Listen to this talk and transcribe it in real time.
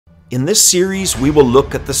In this series, we will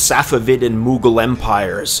look at the Safavid and Mughal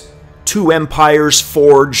empires, two empires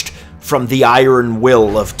forged from the iron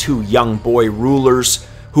will of two young boy rulers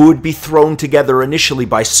who would be thrown together initially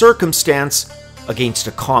by circumstance against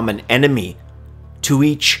a common enemy, to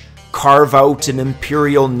each carve out an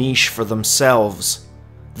imperial niche for themselves.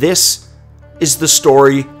 This is the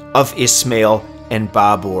story of Ismail and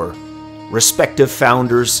Babur, respective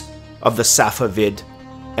founders of the Safavid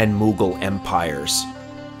and Mughal empires.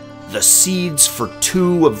 The seeds for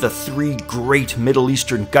two of the three great Middle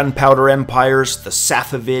Eastern gunpowder empires, the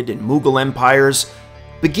Safavid and Mughal empires,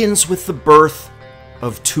 begins with the birth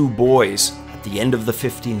of two boys at the end of the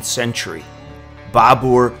 15th century,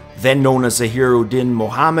 Babur, then known as Zahir-ud-din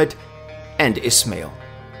Muhammad, and Ismail.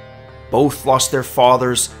 Both lost their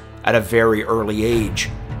fathers at a very early age.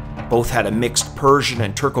 Both had a mixed Persian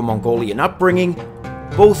and turco-mongolian upbringing,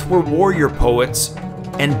 both were warrior poets,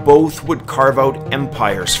 and both would carve out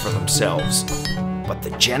empires for themselves. But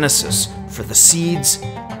the genesis for the seeds,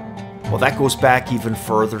 well, that goes back even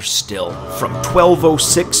further still. From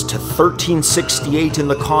 1206 to 1368 in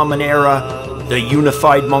the Common Era, the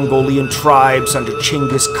unified Mongolian tribes under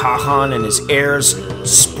Chinggis Khan and his heirs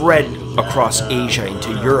spread across Asia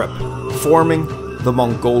into Europe, forming the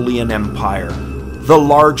Mongolian Empire, the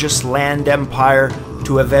largest land empire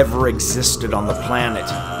to have ever existed on the planet.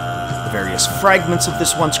 The various fragments of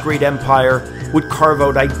this once great empire would carve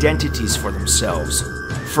out identities for themselves,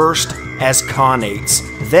 first as khanates,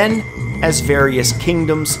 then as various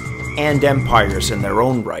kingdoms and empires in their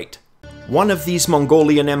own right. One of these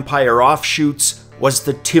Mongolian Empire offshoots was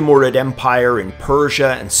the Timurid Empire in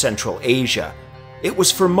Persia and Central Asia. It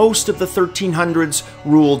was for most of the 1300s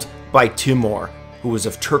ruled by Timur, who was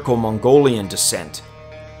of turco-mongolian descent.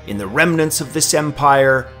 In the remnants of this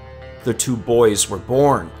empire, the two boys were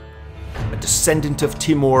born. A descendant of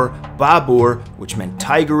Timur, Babur, which meant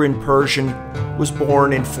tiger in Persian, was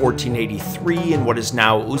born in 1483 in what is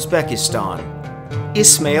now Uzbekistan.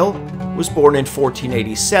 Ismail was born in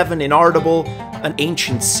 1487 in Ardabil, an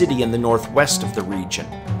ancient city in the northwest of the region.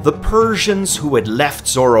 The Persians, who had left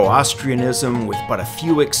Zoroastrianism with but a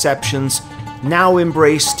few exceptions, now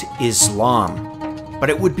embraced Islam. But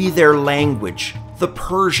it would be their language, the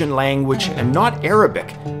Persian language, and not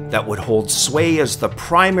Arabic, that would hold sway as the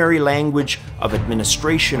primary language of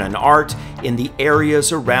administration and art in the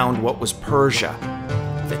areas around what was Persia.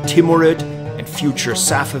 The Timurid and future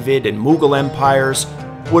Safavid and Mughal empires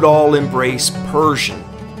would all embrace Persian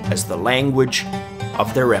as the language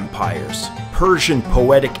of their empires. Persian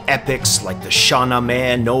poetic epics like the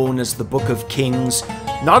Shahnameh, known as the Book of Kings,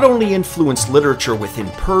 not only influenced literature within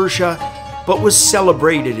Persia, but was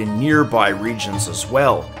celebrated in nearby regions as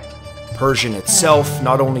well. Persian itself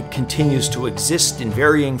not only continues to exist in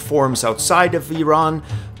varying forms outside of Iran,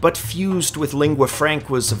 but fused with lingua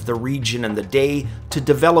francas of the region and the day to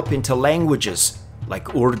develop into languages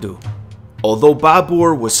like Urdu. Although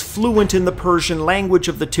Babur was fluent in the Persian language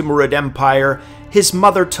of the Timurid Empire, his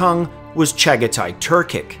mother tongue was Chagatai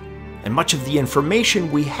Turkic, and much of the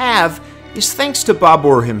information we have is thanks to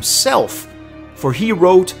Babur himself, for he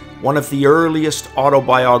wrote one of the earliest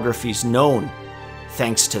autobiographies known.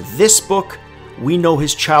 Thanks to this book, we know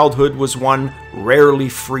his childhood was one rarely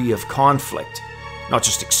free of conflict. Not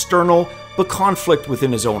just external, but conflict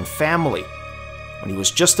within his own family. When he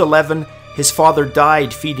was just 11, his father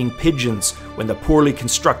died feeding pigeons when the poorly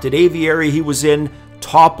constructed aviary he was in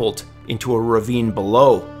toppled into a ravine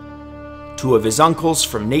below. Two of his uncles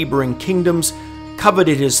from neighboring kingdoms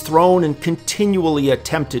coveted his throne and continually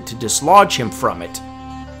attempted to dislodge him from it.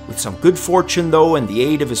 With some good fortune, though, and the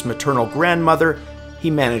aid of his maternal grandmother, he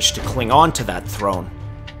managed to cling on to that throne.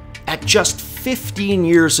 At just 15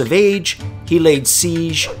 years of age, he laid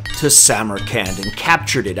siege to Samarkand and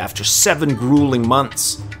captured it after 7 grueling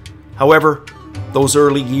months. However, those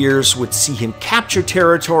early years would see him capture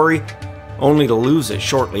territory, only to lose it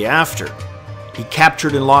shortly after. He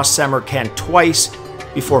captured and lost Samarkand twice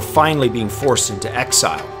before finally being forced into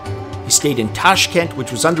exile. He stayed in Tashkent,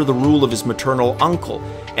 which was under the rule of his maternal uncle,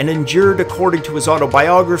 and endured, according to his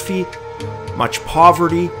autobiography, much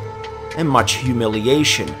poverty and much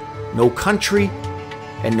humiliation. No country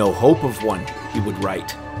and no hope of one, he would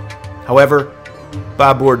write. However,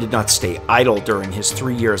 Babur did not stay idle during his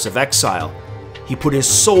 3 years of exile. He put his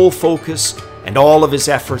sole focus and all of his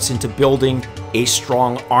efforts into building a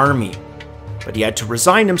strong army, but he had to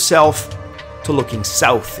resign himself to looking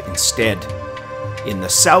south instead. In the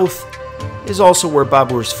south is also where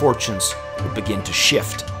Babur's fortunes would begin to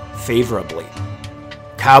shift favorably.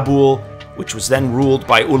 Kabul, which was then ruled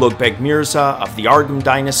by Ulugh Beg Mirza of the Argham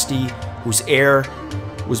dynasty, whose heir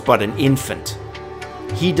was but an infant.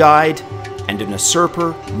 He died, and an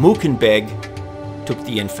usurper, Mukin Beg, took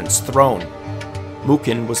the infant's throne.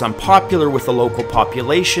 Mukin was unpopular with the local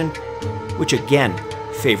population, which again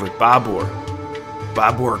favored Babur.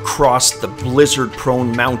 Babur crossed the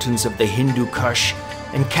blizzard-prone mountains of the Hindu Kush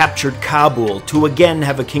and captured Kabul to again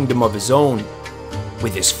have a kingdom of his own.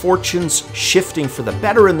 With his fortunes shifting for the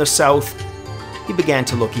better in the south, he began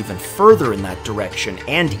to look even further in that direction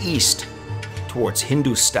and east, towards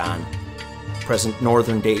Hindustan, present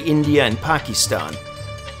northern-day India and Pakistan.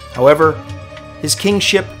 However, his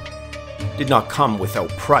kingship did not come without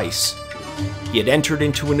price. He had entered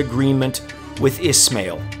into an agreement with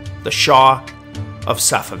Ismail, the Shah of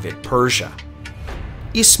Safavid Persia.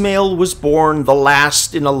 Ismail was born the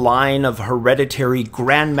last in a line of hereditary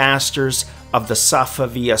Grand Masters of the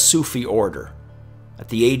Safaviya Sufi order. At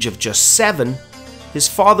the age of just 7, his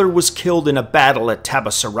father was killed in a battle at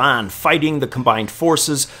Tabasaran, fighting the combined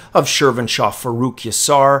forces of Shirvanshah Farrukh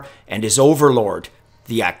Yasar and his overlord,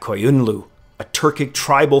 the Akkoyunlu, a Turkic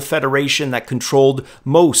tribal federation that controlled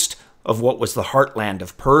most of what was the heartland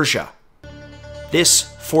of Persia. This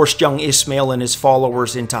forced young Ismail and his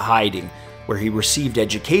followers into hiding, where he received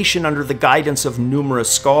education under the guidance of numerous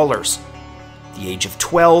scholars. At the age of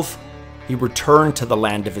 12, he returned to the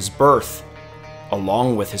land of his birth,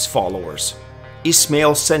 along with his followers.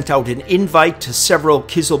 Ismail sent out an invite to several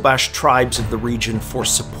Kizilbash tribes of the region for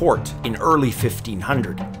support in early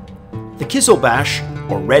 1500. The Kizilbash,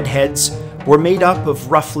 or Redheads, were made up of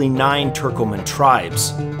roughly 9 Turcoman tribes,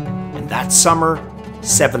 and that summer,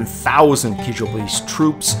 7,000 Kizilbash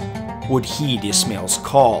troops would heed Ismail's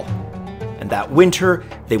call. And that winter,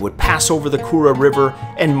 they would pass over the Kura River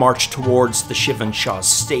and march towards the Shirvanshah's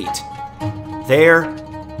state. There,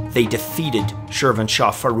 they defeated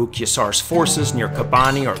Shirvanshah Farrukh Yasar's forces near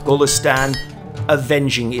Kabani or Gulistan,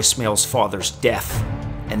 avenging Ismail's father's death.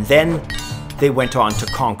 And then, they went on to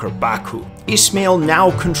conquer Baku. Ismail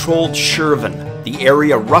now controlled Shirvan, the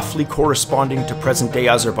area roughly corresponding to present-day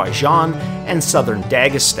Azerbaijan and southern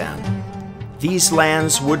Dagestan. These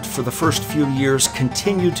lands would, for the first few years,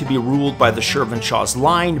 continue to be ruled by the Shirvanshah's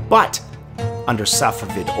line, but under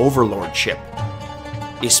Safavid overlordship.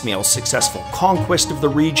 Ismail's successful conquest of the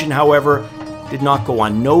region, however, did not go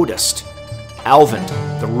unnoticed. Alvand,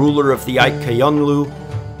 the ruler of the Akkoyunlu,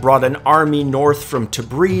 brought an army north from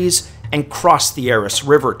Tabriz and crossed the Aras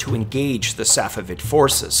River to engage the Safavid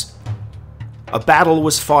forces. A battle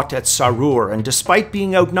was fought at Sarur, and despite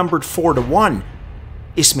being outnumbered 4-1,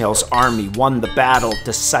 Ismail's army won the battle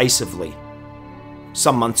decisively.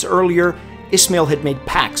 Some months earlier, Ismail had made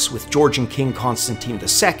pacts with Georgian King Constantine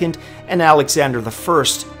II and Alexander I,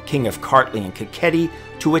 King of Kartli and Kakheti,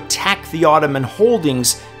 to attack the Ottoman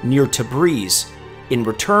holdings near Tabriz. In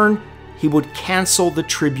return, he would cancel the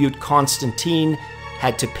tribute Constantine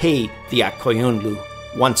had to pay the Akkoyunlu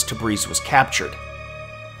once Tabriz was captured.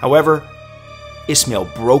 However, Ismail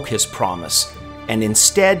broke his promise, and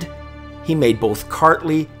instead, he made both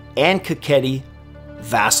Kartli and Kakheti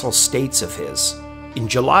vassal states of his. In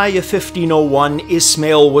July of 1501,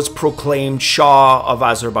 Ismail was proclaimed Shah of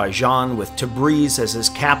Azerbaijan with Tabriz as his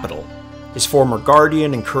capital. His former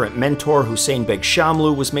guardian and current mentor, Hussein Beg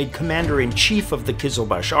Shamlu, was made commander-in-chief of the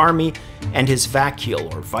Kizilbash army and his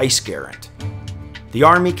vakil, or vice-gerent. The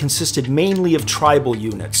army consisted mainly of tribal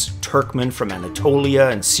units, Turkmen from Anatolia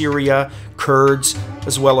and Syria, Kurds,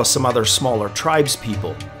 as well as some other smaller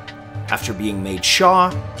tribespeople. After being made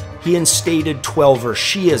Shah, he instated Twelver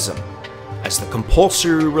Shi'ism as the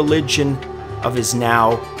compulsory religion of his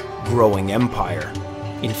now growing empire.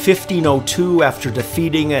 In 1502, after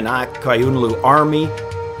defeating an Akkoyunlu army,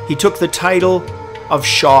 he took the title of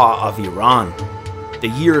Shah of Iran. The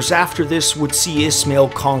years after this would see Ismail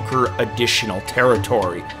conquer additional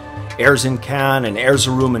territory, Erzincan and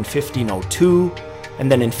Erzurum in 1502,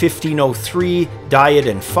 and then in 1503, Dayad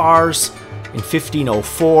and Fars. In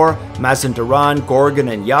 1504, Mazandaran,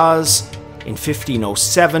 Gorgan, and Yaz. In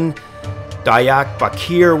 1507, Dayak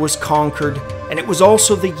Bakir was conquered, and it was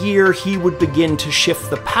also the year he would begin to shift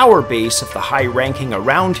the power base of the high ranking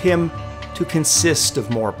around him to consist of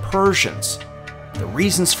more Persians. The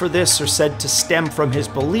reasons for this are said to stem from his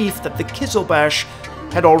belief that the Kizilbash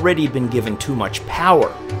had already been given too much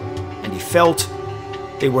power, and he felt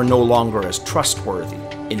they were no longer as trustworthy.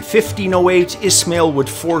 In 1508, Ismail would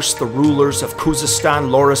force the rulers of Khuzestan,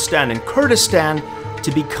 Loristan, and Kurdistan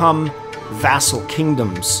to become vassal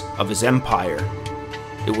kingdoms of his empire.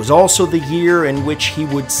 It was also the year in which he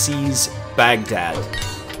would seize Baghdad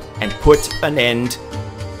and put an end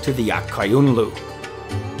to the Akkoyunlu.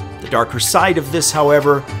 The darker side of this,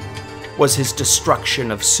 however, was his destruction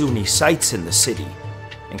of Sunni sites in the city,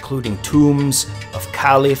 including tombs of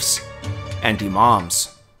caliphs and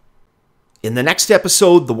imams. In the next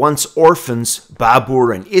episode, the once orphans,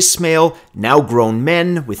 Babur and Ismail, now grown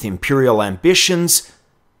men with imperial ambitions,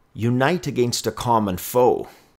 unite against a common foe.